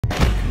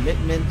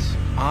Commitment,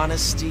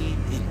 honesty,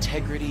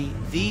 integrity,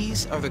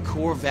 these are the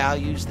core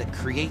values that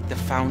create the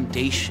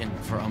foundation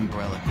for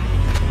Umbrella.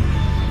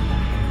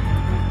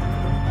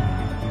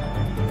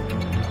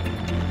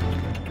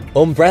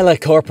 Umbrella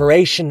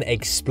Corporation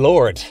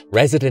explored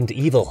Resident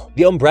Evil.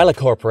 The Umbrella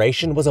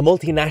Corporation was a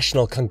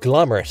multinational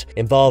conglomerate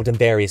involved in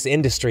various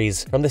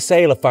industries, from the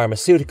sale of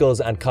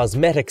pharmaceuticals and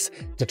cosmetics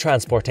to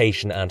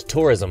transportation and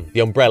tourism.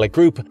 The Umbrella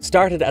Group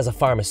started as a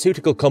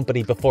pharmaceutical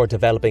company before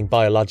developing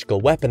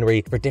biological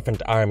weaponry for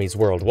different armies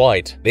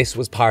worldwide. This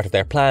was part of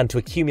their plan to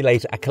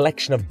accumulate a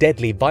collection of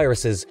deadly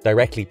viruses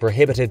directly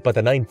prohibited by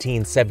the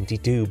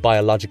 1972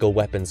 Biological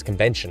Weapons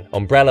Convention.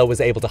 Umbrella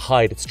was able to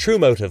hide its true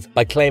motive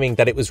by claiming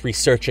that it was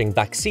researching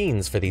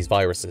vaccines for these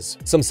viruses.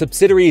 Some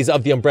subsidiaries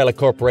of the Umbrella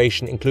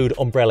Corporation include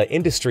Umbrella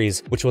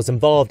Industries, which was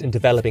involved in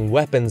developing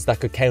weapons that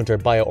could counter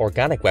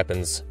bioorganic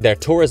weapons. Their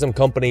tourism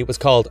company was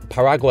called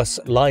Paraguas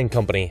Line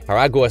Company,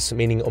 Paraguas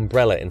meaning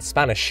umbrella in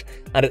Spanish,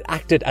 and it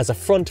acted as a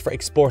front for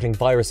exporting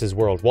viruses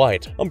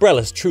worldwide.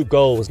 Umbrella's true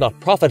goal was not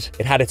profit,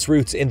 it had its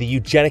roots in the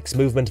eugenics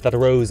movement that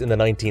arose in the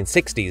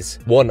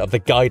 1960s. One of the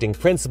guiding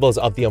principles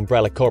of the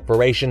Umbrella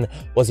Corporation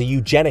was a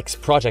eugenics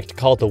project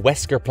called the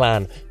Wesker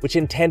Plan, which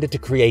intended to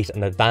create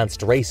an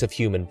advanced race of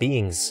human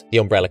beings. The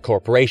Umbrella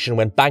Corporation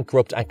went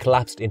bankrupt and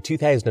collapsed in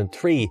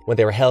 2003 when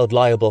they were held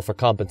liable for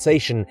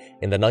compensation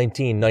in the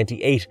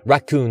 1998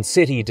 Raccoon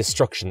City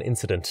destruction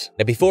incident.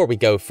 Now, before we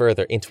go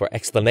further into our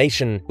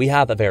explanation, we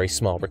have a very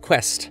small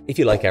request. If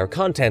you like our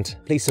content,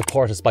 please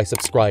support us by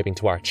subscribing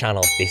to our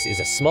channel. This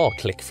is a small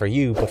click for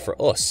you, but for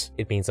us,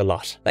 it means a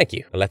lot. Thank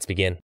you. Let's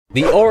begin.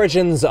 The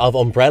origins of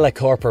Umbrella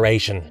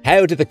Corporation.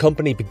 How did the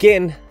company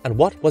begin, and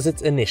what was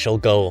its initial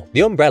goal?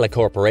 The Umbrella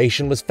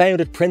Corporation was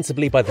founded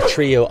principally by the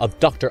trio of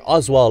Dr.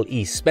 Oswald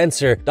E.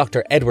 Spencer,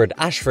 Dr. Edward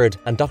Ashford,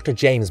 and Dr.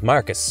 James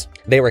Marcus.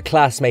 They were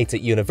classmates at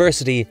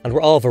university and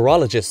were all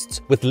virologists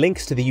with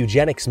links to the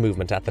eugenics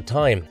movement at the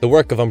time. The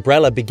work of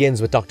Umbrella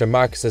begins with Dr.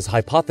 Marcus's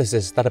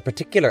hypothesis that a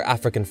particular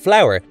African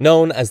flower,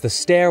 known as the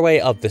Stairway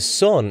of the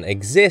Sun,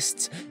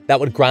 exists that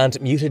would grant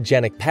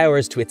mutagenic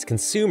powers to its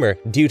consumer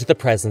due to the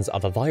presence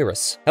of a virus.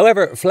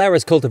 However,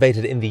 flowers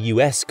cultivated in the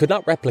US could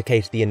not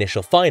replicate the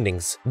initial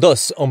findings.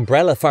 Thus,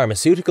 Umbrella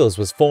Pharmaceuticals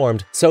was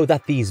formed so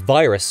that these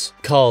virus,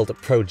 called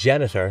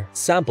progenitor,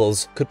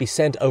 samples could be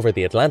sent over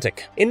the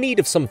Atlantic. In need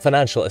of some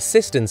financial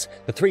assistance,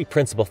 the three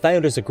principal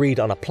founders agreed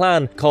on a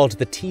plan called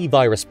the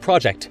T-Virus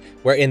Project,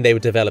 wherein they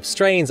would develop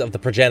strains of the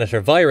progenitor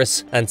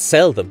virus and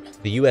sell them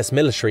to the US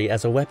military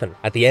as a weapon.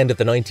 At the end of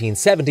the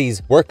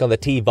 1970s, work on the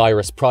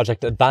T-Virus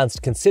Project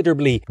advanced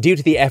considerably due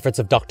to the efforts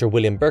of Dr.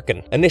 William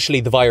Birkin.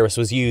 Initially, the virus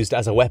was used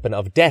as a weapon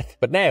of death,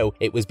 but now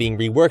it was being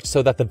reworked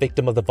so that the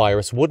victim of the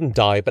virus wouldn't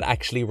die but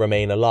actually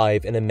remain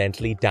alive in a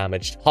mentally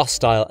damaged,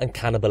 hostile and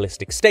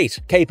cannibalistic state,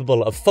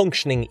 capable of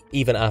functioning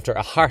even after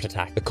a heart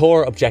attack. The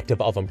core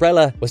objective of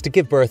Umbrella was to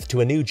give birth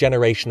to a new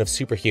generation of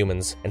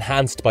superhumans,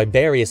 enhanced by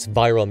various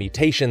viral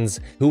mutations,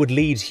 who would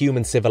lead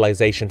human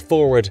civilization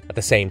forward at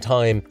the same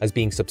time as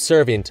being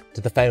subservient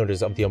to the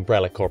founders of the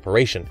Umbrella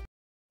Corporation.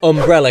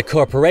 Umbrella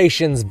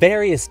Corporation's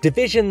various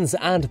divisions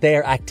and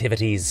their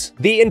activities.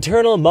 The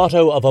internal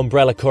motto of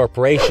Umbrella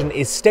Corporation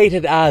is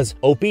stated as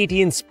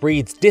obedience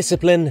breeds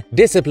discipline,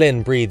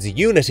 discipline breeds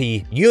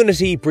unity,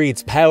 unity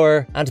breeds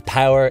power, and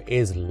power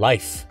is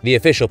life. The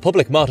official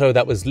public motto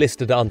that was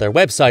listed on their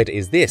website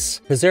is this: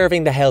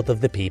 preserving the health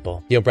of the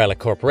people. The Umbrella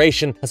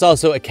Corporation has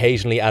also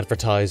occasionally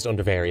advertised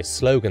under various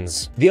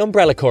slogans. The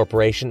Umbrella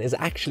Corporation is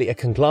actually a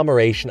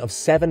conglomeration of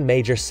 7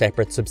 major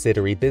separate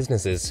subsidiary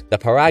businesses. The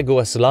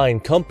Paraguas Line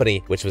Company,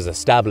 which was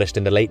established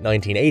in the late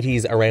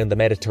 1980s around the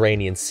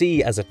Mediterranean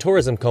Sea as a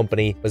tourism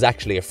company, was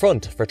actually a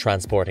front for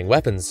transporting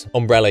weapons.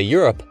 Umbrella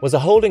Europe was a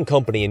holding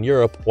company in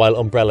Europe, while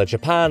Umbrella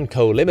Japan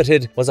Co.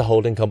 Limited was a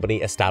holding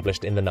company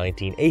established in the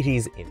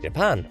 1980s in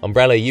Japan.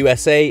 Umbrella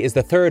USA is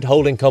the third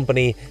holding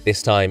company,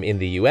 this time in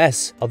the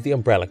US, of the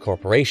Umbrella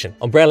Corporation.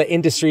 Umbrella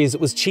Industries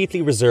was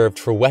chiefly reserved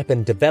for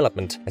weapon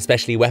development,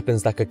 especially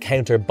weapons that could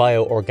counter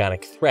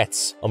bioorganic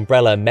threats.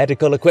 Umbrella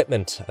Medical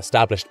Equipment,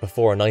 established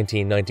before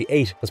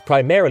 1998, was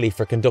primarily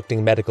for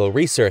conducting medical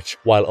research,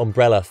 while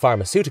Umbrella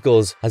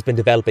Pharmaceuticals has been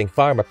developing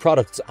pharma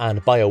products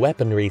and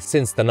bioweaponry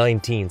since the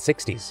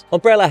 1960s.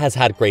 Umbrella has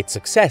had great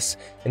success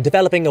in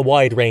developing a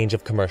wide range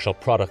of commercial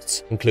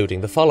products,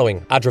 including the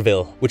following: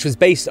 Adravil, which was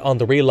based on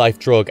the real-life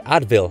drug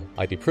Advil,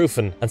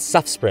 ibuprofen, and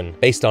Safsprin,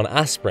 based on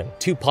aspirin,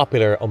 two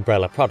popular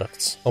Umbrella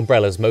products.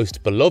 Umbrella's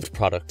most beloved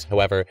product,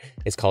 however,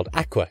 is called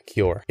Aqua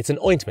Cure. It's an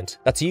ointment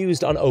that's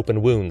used on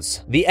open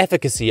wounds. The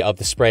efficacy of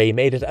the spray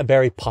made it a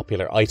very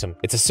popular item.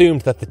 It's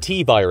assumed that the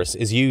T-virus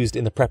is used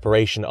in the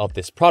preparation of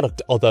this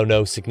product, although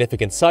no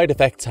significant side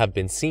effects have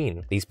been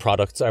seen. These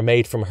products are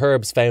made from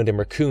herbs found in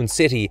Raccoon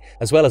City,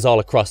 as well as all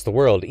across the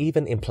world,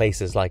 even in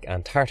places like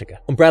Antarctica.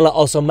 Umbrella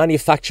also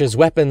manufactures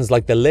weapons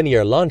like the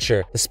linear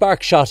launcher, the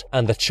spark shot,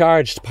 and the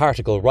charged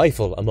particle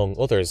rifle, among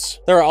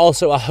others. There are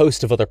also a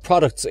host of other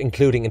products,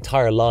 including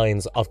entire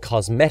lines of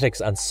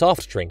cosmetics and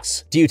soft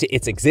drinks. Due to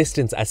its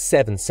existence as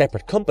 7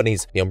 separate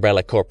companies, the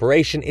Umbrella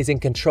Corporation is in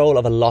control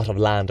of a lot of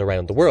land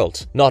around the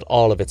world. Not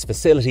all of its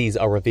facilities identities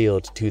are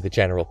revealed to the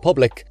general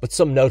public, but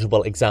some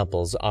notable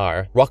examples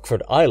are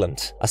Rockford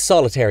Island, a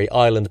solitary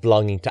island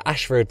belonging to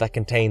Ashford that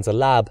contains a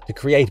lab to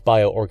create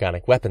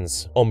bioorganic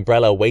weapons.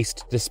 Umbrella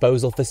Waste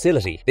Disposal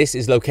Facility. This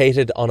is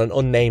located on an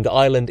unnamed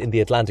island in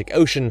the Atlantic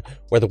Ocean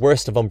where the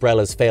worst of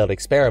Umbrella's failed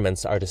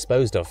experiments are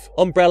disposed of.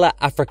 Umbrella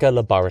Africa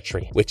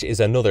Laboratory, which is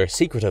another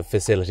secretive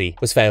facility,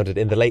 was founded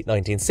in the late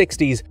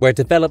 1960s where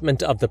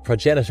development of the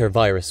progenitor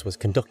virus was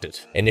conducted.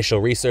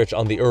 Initial research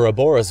on the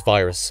Ouroboros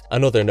virus,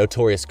 another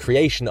notorious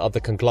creation of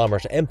the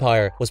conglomerate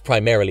empire, was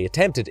primarily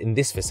attempted in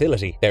this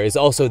facility. There is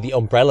also the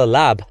Umbrella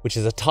Lab, which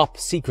is a top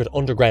secret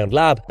underground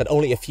lab that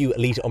only a few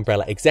elite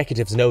Umbrella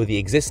executives know the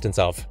existence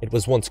of. It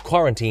was once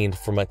quarantined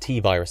from a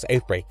T-virus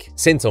outbreak.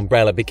 Since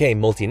Umbrella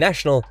became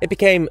multinational, it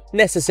became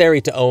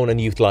necessary to own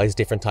and utilize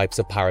different types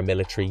of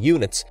paramilitary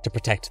units to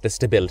protect the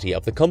stability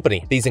of the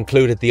company. These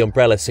included the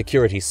Umbrella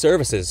Security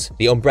Services,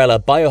 the Umbrella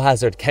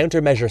Biohazard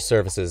Countermeasure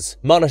Services,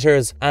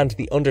 Monitors, and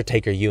the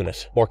Undertaker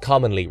Unit, more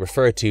commonly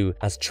referred to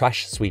as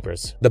trash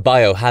sweepers. The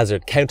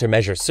Biohazard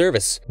Countermeasure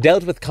Service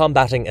dealt with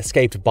combating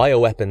escaped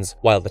bioweapons,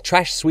 while the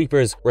trash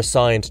sweepers were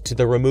assigned to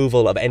the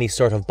removal of any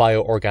sort of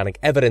bioorganic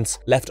evidence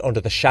left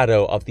under the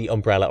shadow of the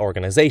Umbrella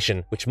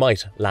organization, which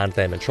might land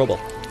them in trouble.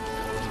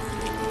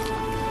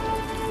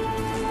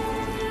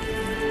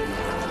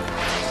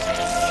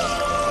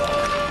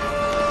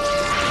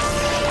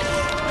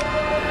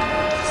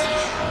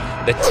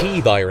 The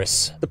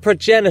T-virus. The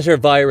progenitor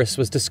virus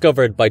was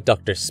discovered by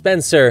Dr.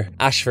 Spencer,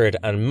 Ashford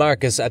and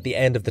Marcus at the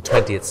end of the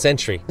 20th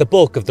century. The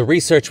bulk of the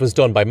research was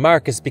done by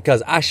Marcus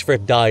because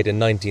Ashford died in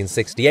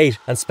 1968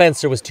 and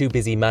Spencer was too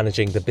busy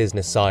managing the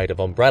business side of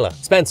Umbrella.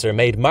 Spencer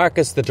made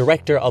Marcus the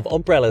director of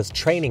Umbrella's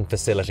training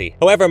facility.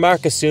 However,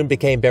 Marcus soon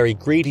became very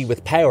greedy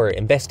with power,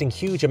 investing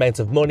huge amounts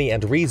of money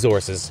and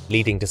resources,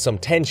 leading to some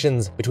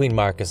tensions between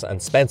Marcus and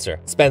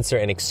Spencer. Spencer,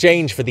 in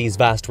exchange for these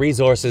vast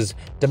resources,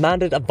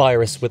 demanded a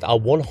virus with a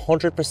 100%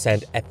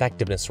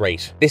 effectiveness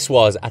rate. This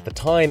was, at the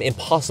time,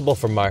 impossible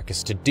for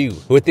Marcus to do,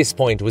 who at this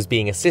point was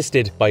being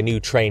assisted by new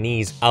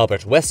trainees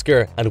Albert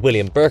Wesker and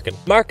William Birkin.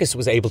 Marcus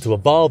was able to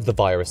evolve the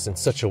virus in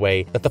such a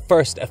way that the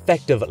first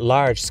effective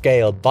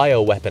large-scale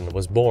bioweapon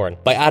was born.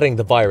 By adding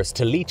the virus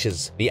to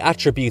leeches, the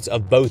attributes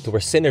of both were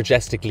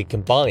synergistically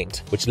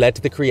combined, which led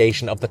to the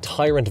creation of the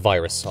Tyrant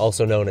virus,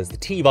 also known as the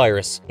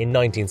T-virus, in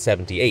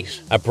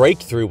 1978. A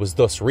breakthrough was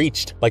thus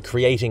reached by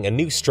creating a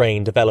new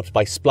strain developed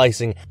by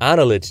splicing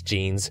annelid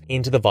genes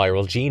into the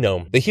viral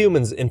genome. The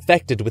humans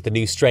infected with the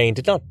new strain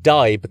did not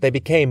die, but they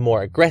became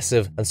more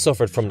aggressive and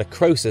suffered from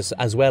necrosis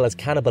as well as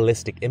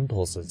cannibalistic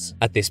impulses.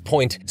 At this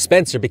point,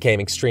 Spencer became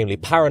extremely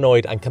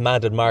paranoid and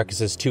commanded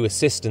Marcus's two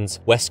assistants,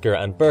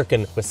 Wesker and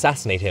Birkin, to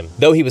assassinate him.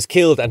 Though he was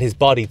killed and his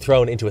body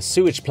thrown into a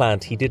sewage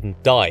plant, he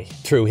didn't die.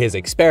 Through his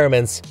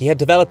experiments, he had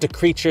developed a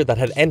creature that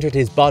had entered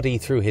his body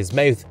through his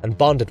mouth and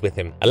bonded with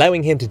him,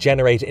 allowing him to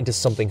generate into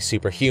something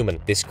superhuman.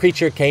 This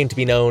creature came to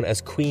be known as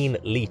Queen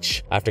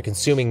Leech after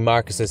consuming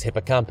Marcus's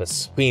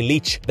hippocampus. Queen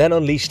Leech then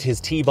unleashed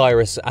his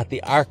T-virus at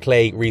the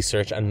Arclay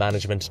Research and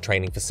Management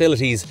training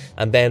facilities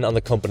and then on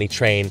the company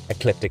train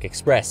Ecliptic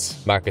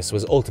Express. Marcus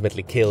was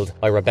ultimately killed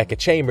by Rebecca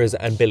Chambers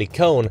and Billy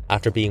Cohn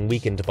after being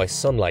weakened by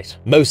sunlight.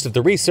 Most of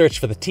the research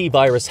for the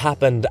T-virus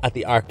happened at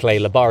the Arclay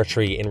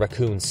Laboratory in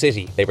Raccoon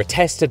City. They were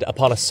tested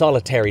upon a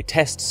solitary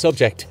test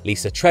subject,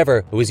 Lisa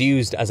Trevor, who was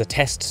used as a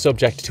test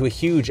subject to a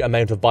huge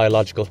amount of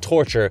biological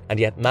torture and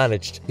yet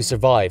managed to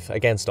survive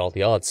against all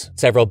the odds.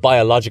 Several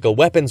biological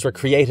weapons were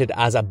created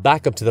as a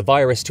backup to the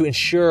virus to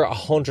ensure a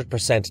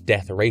 100%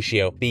 death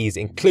ratio. These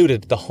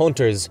included the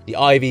Hunters, the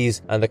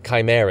Ivies, and the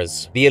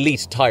Chimeras, the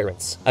elite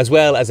tyrants, as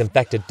well as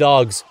infected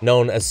dogs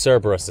known as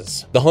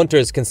Cerberuses. The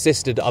Hunters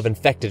consisted of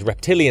infected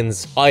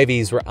reptilians,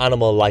 Ivies were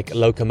animal-like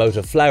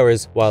locomotive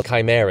flowers, while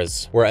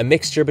Chimeras were a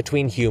mixture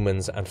between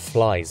humans and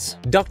flies.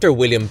 Dr.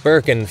 William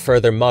Birkin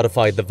further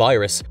modified the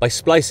virus by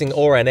splicing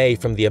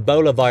RNA from the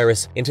Ebola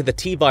virus into the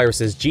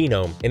T-virus's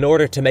genome in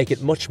order to make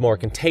it much more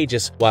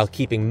contagious while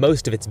keeping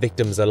most of its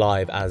victims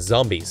alive as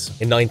zombies.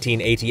 In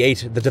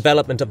 1988, the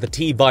development of the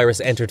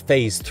T-virus entered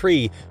phase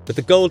 3 with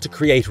the goal to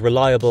create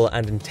reliable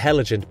and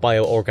intelligent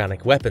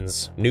bioorganic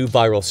weapons. New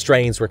viral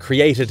strains were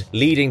created,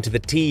 leading to the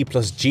T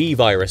plus G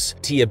virus,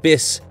 T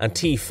Abyss, and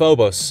T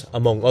Phobos,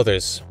 among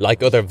others.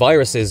 Like other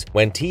viruses,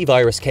 when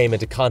T-virus came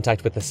into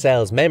contact with the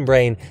cell's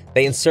membrane,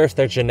 they insert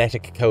their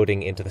genetic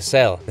coding into the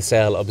cell. The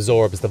cell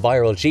absorbs the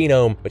viral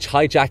genome, which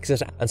hijacks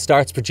it and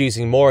starts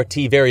producing more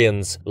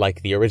T-virions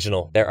like the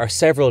original. There are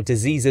several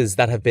diseases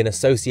that have been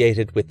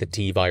associated with the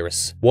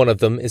T-virus. One of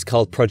them is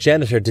called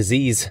progenitor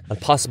disease and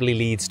possibly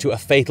leads to a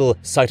fatal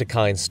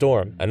cytokine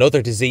storm.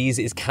 Another disease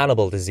is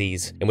cannibal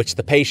disease, in which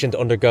the patient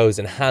undergoes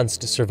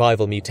enhanced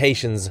survival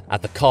mutations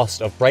at the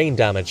cost of brain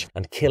damage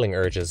and killing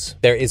urges.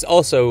 There is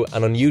also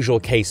an unusual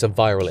case of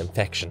viral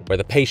infection, where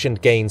the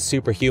patient gains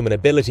superhuman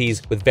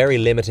abilities with very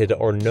limited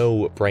or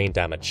no brain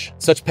damage.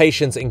 Such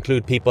patients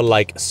include people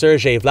like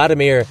Sergei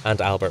Vladimir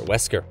and Albert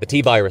Wesker. The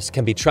T-virus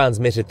can be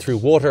transmitted through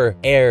water,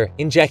 air,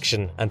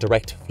 injection, and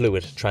direct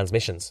fluid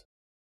transmissions.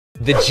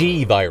 The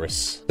G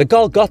virus. The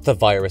Golgotha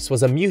virus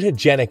was a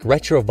mutagenic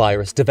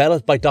retrovirus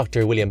developed by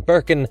Dr. William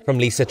Birkin from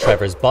Lisa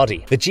Trevor's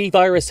body. The G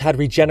virus had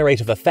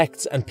regenerative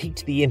effects and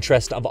piqued the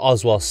interest of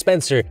Oswald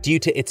Spencer due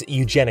to its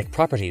eugenic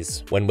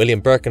properties. When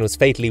William Birkin was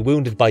fatally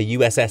wounded by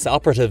USS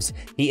operatives,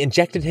 he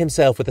injected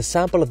himself with a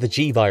sample of the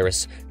G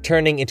virus,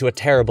 turning into a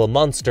terrible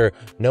monster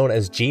known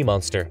as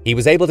G-Monster. He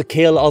was able to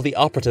kill all the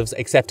operatives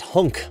except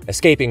Hunk,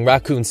 escaping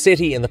Raccoon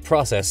City in the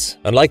process.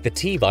 Unlike the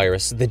T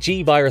virus, the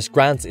G virus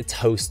grants its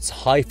hosts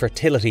high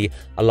fertility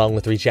along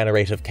with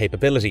regenerative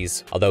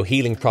capabilities. Although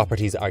healing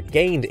properties are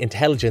gained,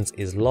 intelligence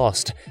is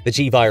lost. The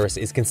G virus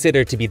is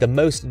considered to be the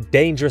most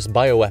dangerous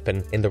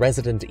bioweapon in the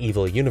Resident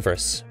Evil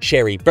universe.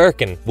 Sherry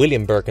Birkin,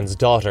 William Birkin's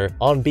daughter,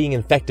 on being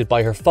infected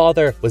by her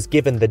father, was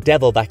given the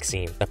Devil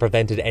vaccine that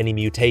prevented any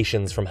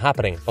mutations from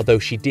happening, although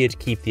she did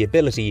keep the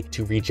ability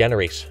to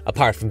regenerate.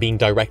 Apart from being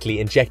directly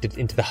injected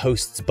into the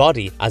host's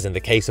body, as in the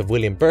case of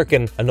William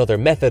Birkin, another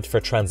method for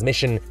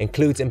transmission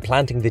includes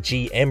implanting the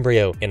G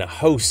embryo in a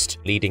host,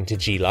 leading to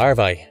G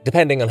larvae.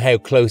 Depending on how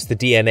close the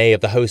DNA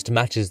of the host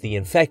matches the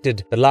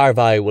infected, the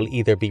larvae will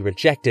either be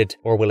rejected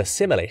or will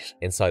assimilate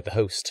inside the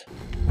host.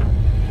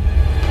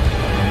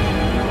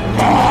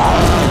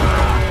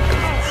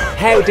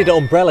 How did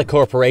Umbrella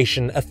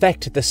Corporation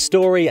affect the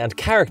story and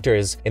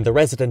characters in the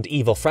Resident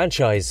Evil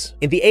franchise?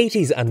 In the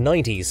 80s and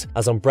 90s,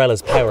 as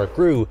Umbrella's power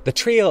grew, the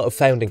trio of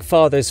founding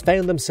fathers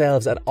found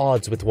themselves at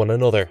odds with one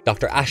another.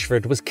 Dr.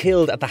 Ashford was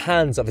killed at the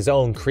hands of his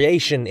own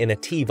creation in a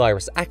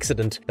T-virus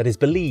accident that is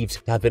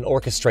believed to have been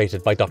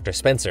orchestrated by Dr.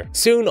 Spencer.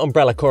 Soon,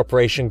 Umbrella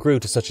Corporation grew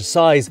to such a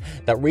size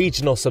that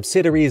regional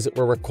subsidiaries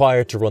were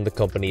required to run the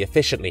company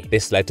efficiently.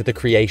 This led to the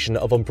creation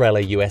of Umbrella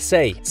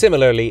USA.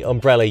 Similarly,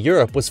 Umbrella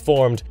Europe was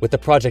formed with the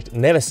Project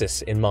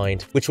Nemesis in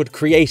mind, which would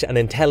create an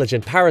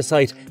intelligent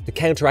parasite to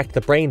counteract the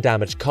brain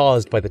damage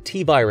caused by the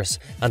T-virus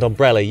and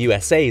Umbrella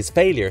USA's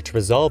failure to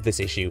resolve this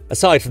issue.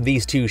 Aside from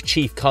these two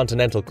chief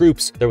continental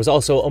groups, there was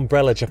also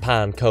Umbrella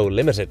Japan Co.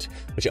 Limited,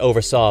 which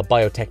oversaw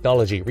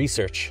biotechnology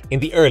research. In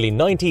the early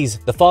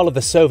 90s, the fall of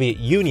the Soviet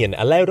Union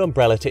allowed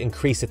Umbrella to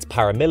increase its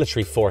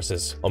paramilitary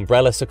forces.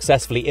 Umbrella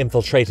successfully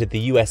infiltrated the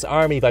US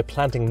Army by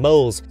planting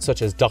moles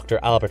such as Dr.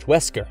 Albert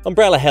Wesker.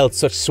 Umbrella held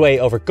such sway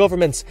over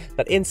governments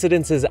that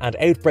incidences and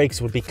outbreaks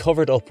would be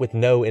covered up with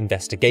no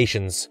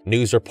investigations.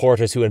 News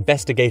reporters who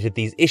investigated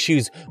these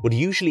issues would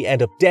usually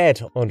end up dead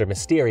under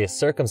mysterious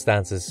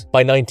circumstances.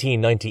 By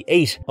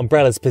 1998,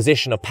 Umbrella's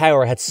position of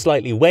power had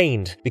slightly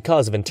waned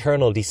because of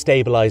internal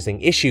destabilizing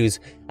issues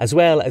as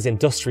well as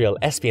industrial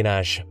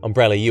espionage.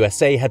 Umbrella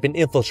USA had been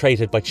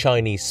infiltrated by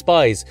Chinese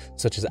spies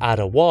such as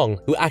Ada Wong,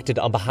 who acted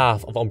on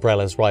behalf of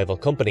Umbrella's rival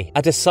company.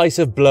 A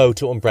decisive blow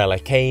to Umbrella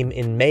came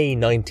in May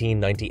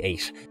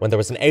 1998 when there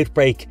was an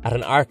outbreak at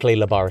an Arklay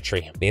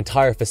laboratory. The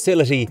entire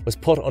facility was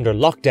put under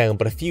lockdown,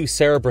 but a few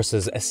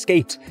Cerebruses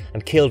escaped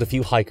and killed a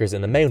few hikers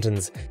in the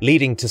mountains,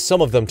 leading to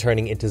some of them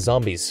turning into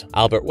zombies.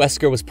 Albert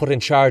Wesker was put in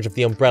charge of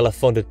the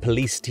Umbrella-funded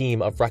police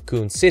team of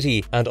Raccoon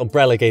City, and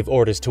Umbrella gave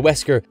orders to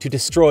Wesker to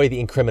destroy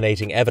the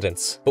incriminating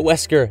evidence. But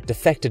Wesker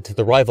defected to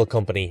the rival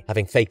company,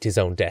 having faked his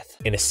own death.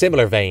 In a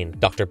similar vein,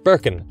 Dr.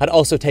 Birkin had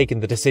also taken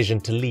the decision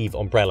to leave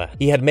Umbrella.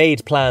 He had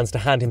made plans to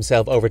hand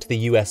himself over to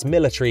the US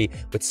military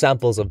with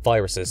samples of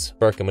viruses.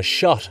 Birkin was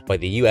shot by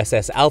the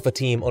USS Alpha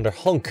team under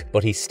Hunk,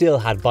 but he still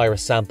had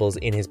virus samples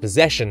in his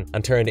possession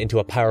and turned into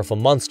a powerful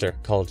monster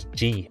called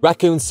G.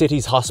 Raccoon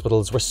City's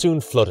hospitals were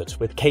soon flooded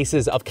with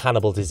cases of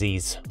cannibal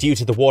disease. Due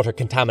to the water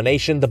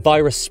contamination, the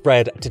virus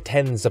spread to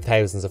tens of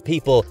thousands of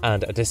people,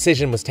 and a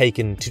decision was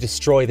taken to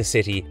destroy the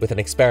city with an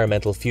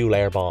experimental fuel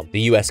air bomb.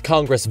 The US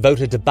Congress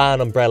voted to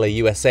ban Umbrella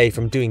USA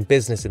from doing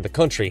business in the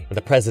country, and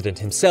the president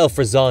himself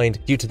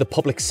resigned due to the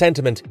public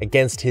sentiment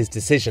against his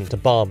decision to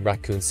bomb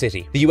Raccoon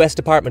City. The US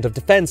Department of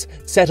Defense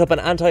set up an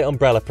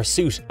anti-Umbrella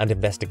pursuit and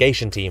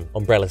investigation team.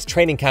 Umbrella's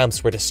training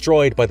camps were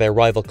destroyed by their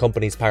rival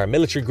company's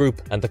paramilitary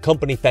group, and the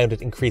company found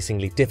it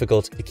increasingly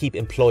difficult to keep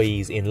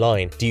employees in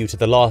line due to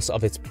the loss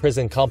of its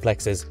prison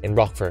complexes in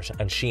Rockford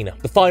and Sheena.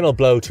 The final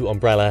blow to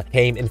Umbrella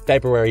came in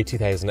February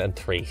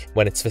 2003,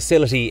 when its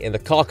facility in the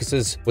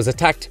Caucasus was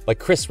attacked by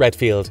Chris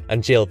Redfield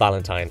and Jill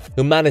Valentine,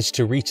 who managed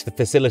to reach the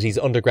facility's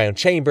underground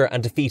chamber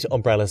and defeat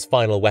Umbrella's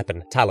final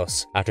weapon,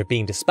 Talos, after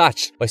being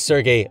dispatched by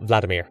Sergei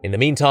Vladimir. In the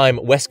meantime,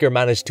 Wesker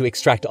managed to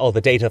extract all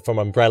the data from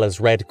Umbrella's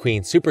Red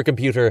Queen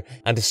supercomputer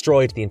and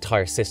destroyed the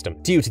entire system.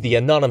 Due to the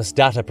anonymous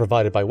data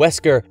provided by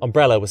Wesker,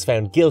 Umbrella was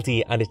found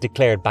guilty and it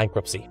declared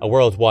bankruptcy. A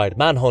worldwide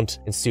manhunt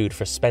ensued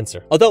for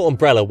Spencer. Although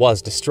Umbrella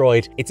was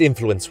destroyed, its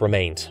influence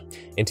remained.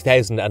 In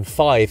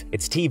 2005,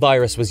 its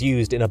T-virus was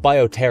used in a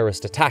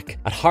bioterrorist attack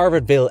at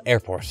Harvardville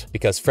Airport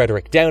because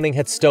Frederick Downing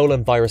had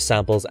stolen virus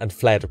samples and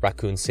fled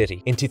Raccoon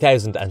City. In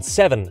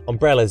 2007,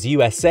 Umbrella's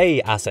USA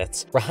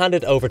assets were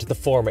handed over to the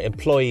former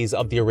employees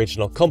of the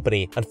original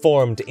company and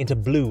formed into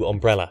Blue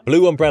Umbrella.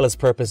 Blue Umbrella's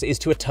purpose is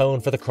to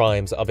atone for the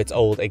crimes of its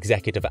old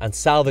executive and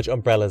salvage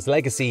Umbrella's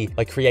legacy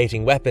by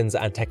creating weapons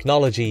and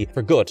technology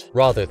for good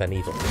rather than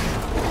evil.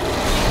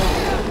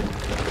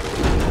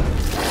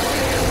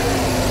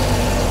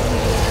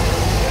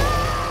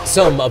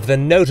 Some of the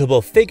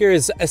notable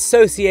figures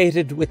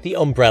associated with the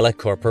Umbrella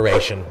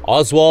Corporation.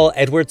 Oswald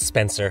Edward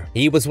Spencer.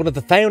 He was one of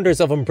the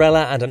founders of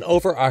Umbrella and an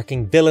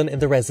overarching villain in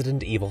the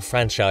Resident Evil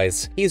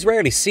franchise. He is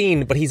rarely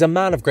seen, but he's a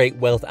man of great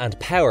wealth and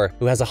power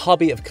who has a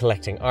hobby of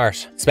collecting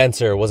art.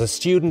 Spencer was a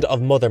student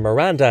of Mother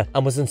Miranda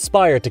and was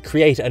inspired to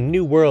create a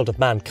new world of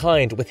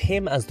mankind with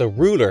him as the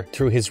ruler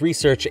through his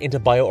research into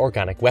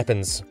bioorganic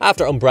weapons.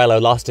 After Umbrella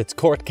lost its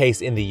court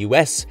case in the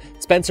US,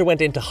 Spencer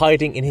went into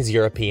hiding in his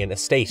European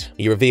estate.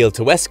 He revealed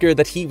to Wesker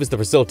that he was the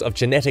result of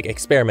genetic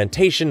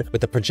experimentation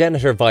with the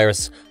progenitor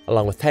virus,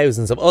 along with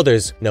thousands of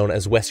others known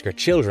as Wesker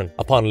children.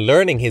 Upon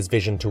learning his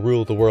vision to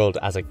rule the world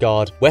as a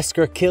god,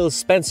 Wesker kills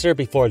Spencer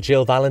before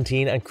Jill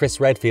Valentine and Chris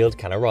Redfield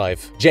can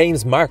arrive.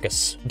 James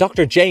Marcus.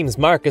 Dr. James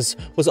Marcus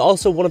was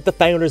also one of the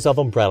founders of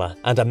Umbrella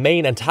and a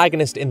main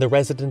antagonist in the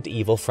Resident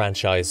Evil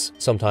franchise,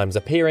 sometimes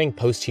appearing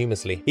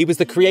posthumously. He was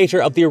the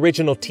creator of the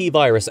original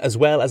T-Virus as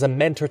well as a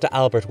mentor to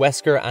Albert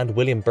Wesker and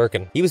William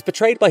Birkin. He was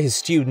betrayed by his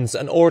students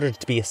and ordered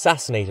to be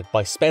assassinated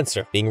by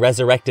Spencer. Being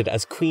resurrected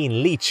as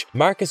Queen Leech,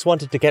 Marcus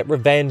wanted to get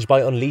revenge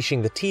by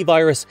unleashing the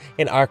T-Virus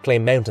in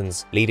Arklay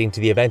Mountains, leading to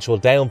the eventual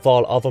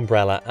downfall of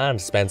Umbrella and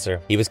Spencer.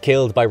 He was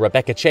killed by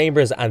Rebecca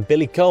Chambers and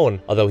Billy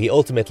Cohen, although he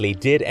ultimately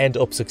did end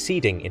up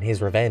succeeding in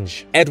his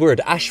revenge.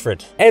 Edward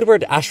Ashford.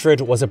 Edward Ashford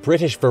was a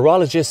British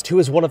virologist who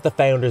was one of the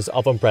founders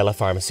of Umbrella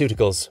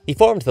Pharmaceuticals. He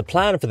formed the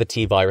plan for the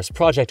T-Virus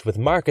project with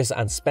Marcus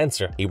and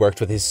Spencer. He worked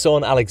with his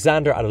son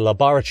Alexander at a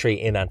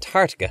laboratory in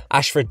Antarctica.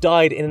 Ashford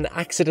died in an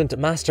accident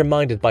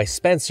masterminded by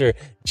Spencer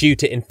due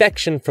to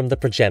infection from the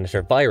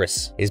progenitor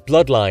virus. His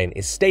bloodline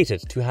is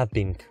stated to have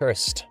been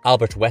cursed.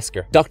 Albert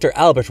Wesker. Dr.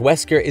 Albert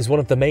Wesker is one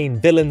of the main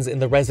villains in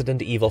the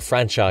Resident Evil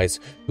franchise,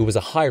 who was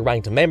a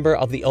high-ranked member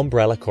of the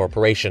Umbrella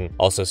Corporation,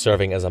 also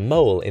serving as a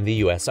mole in the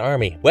US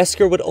Army.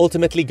 Wesker would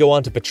ultimately go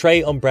on to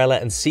betray Umbrella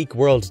and seek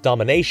world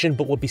domination,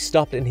 but would be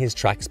stopped in his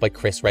tracks by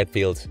Chris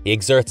Redfield. He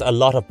exerts a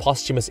lot of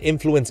posthumous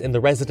influence in the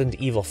Resident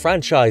Evil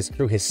franchise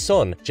through his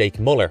son, Jake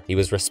Muller. He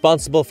was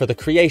responsible for the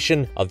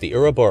creation of the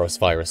Ouroboros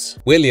virus.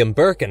 William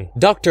Birkin.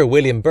 Dr.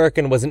 William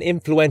Birkin was an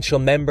influential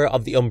member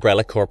of the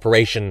Umbrella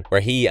Corporation,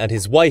 where he and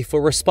his wife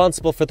were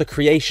responsible for the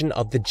creation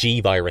of the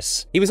G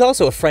virus. He was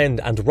also a friend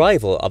and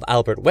rival of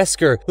Albert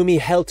Wesker, whom he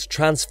helped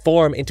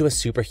transform into a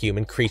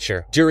superhuman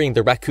creature. During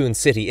the Raccoon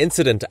City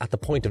incident, at the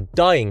point of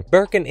dying,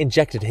 Birkin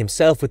injected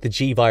himself with the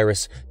G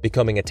virus,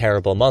 becoming a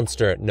terrible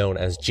monster known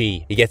as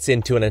G. He gets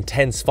into an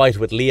intense fight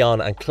with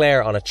Leon and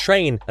Claire on a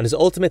train and is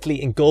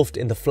ultimately engulfed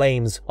in the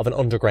flames of an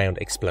underground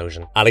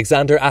explosion.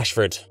 Alexander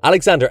Ashford.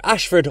 Alexander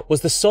Ashford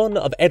was the son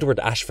of Edward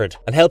Ashford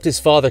and helped his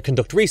father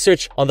conduct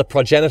research on the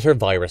progenitor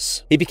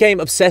virus. He became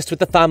obsessed with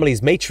the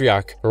family's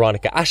matriarch,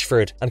 Veronica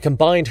Ashford, and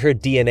combined her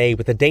DNA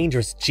with a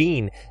dangerous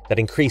gene that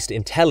increased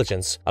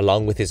intelligence,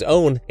 along with his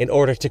own, in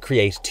order to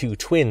create two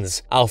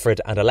twins,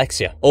 Alfred and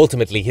Alexia.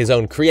 Ultimately, his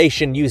own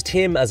creation used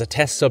him as a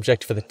test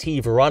subject for the T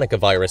Veronica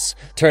virus,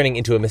 turning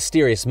into a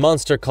mysterious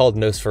monster called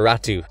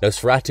Nosferatu.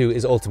 Nosferatu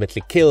is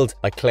ultimately killed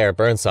by Claire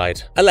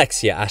Burnside.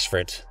 Alexia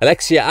Ashford.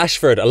 Alexia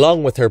Ashford,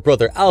 along with her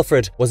brother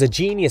Alfred, was a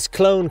genius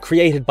clone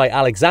created by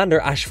Alexander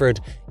Ashford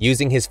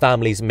using his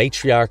family's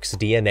matriarch's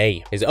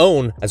DNA, his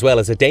own, as well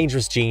as a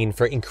dangerous gene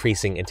for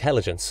increasing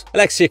intelligence.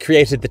 Alexia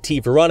created the T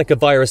Veronica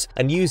virus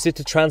and used it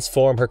to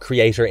transform her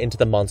creator into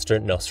the monster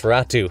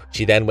Nosferatu.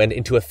 She then went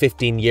into a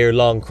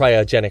 15-year-long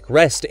cryogenic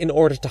rest in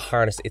order to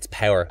harness its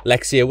power.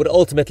 Alexia would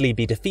ultimately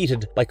be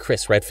defeated by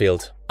Chris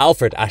Redfield.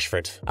 Alfred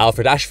Ashford.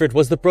 Alfred Ashford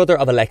was the brother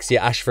of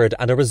Alexia Ashford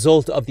and a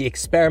result of the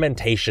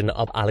experimentation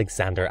of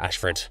Alexander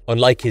Ashford.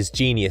 Unlike his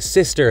genius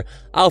sister,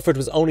 Alfred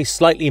was only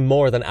slightly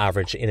more than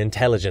average in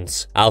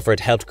intelligence. Alfred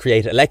helped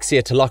create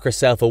Alexia to lock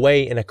herself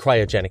away in a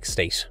cryogenic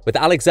state. With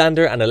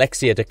Alexander and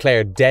Alexia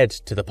declared dead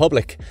to the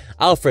public,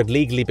 Alfred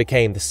legally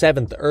became the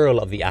 7th Earl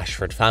of the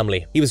Ashford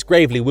family. He was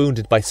gravely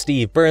wounded by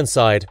Steve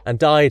Burnside and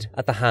died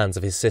at the hands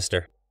of his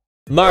sister.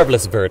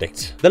 Marvelous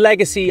verdict. The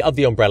legacy of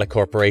the Umbrella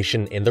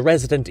Corporation in the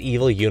Resident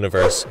Evil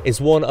universe is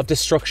one of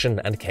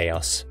destruction and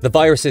chaos. The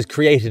viruses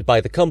created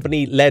by the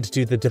company led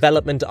to the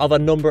development of a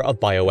number of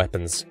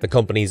bioweapons. The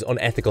company's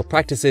unethical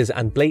practices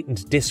and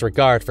blatant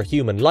disregard for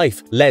human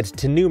life led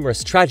to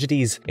numerous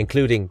tragedies,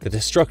 including the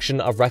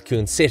destruction of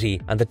Raccoon City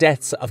and the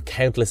deaths of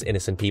countless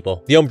innocent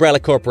people. The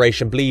Umbrella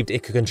Corporation believed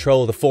it could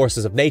control the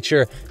forces of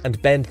nature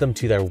and bend them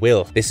to their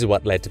will. This is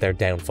what led to their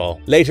downfall.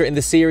 Later in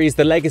the series,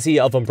 the legacy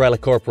of Umbrella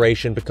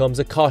Corporation becomes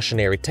a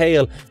cautionary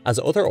tale as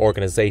other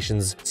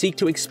organizations seek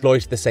to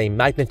exploit the same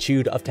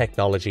magnitude of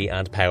technology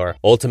and power.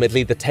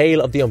 Ultimately, the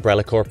tale of the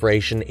Umbrella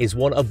Corporation is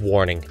one of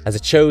warning, as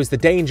it shows the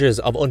dangers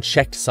of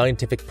unchecked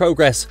scientific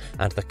progress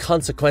and the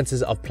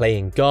consequences of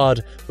playing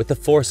God with the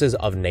forces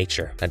of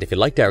nature. And if you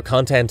liked our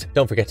content,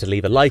 don't forget to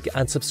leave a like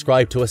and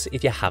subscribe to us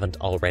if you haven't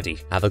already.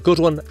 Have a good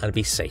one and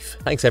be safe.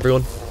 Thanks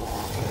everyone.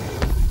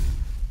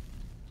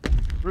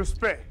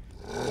 Respect.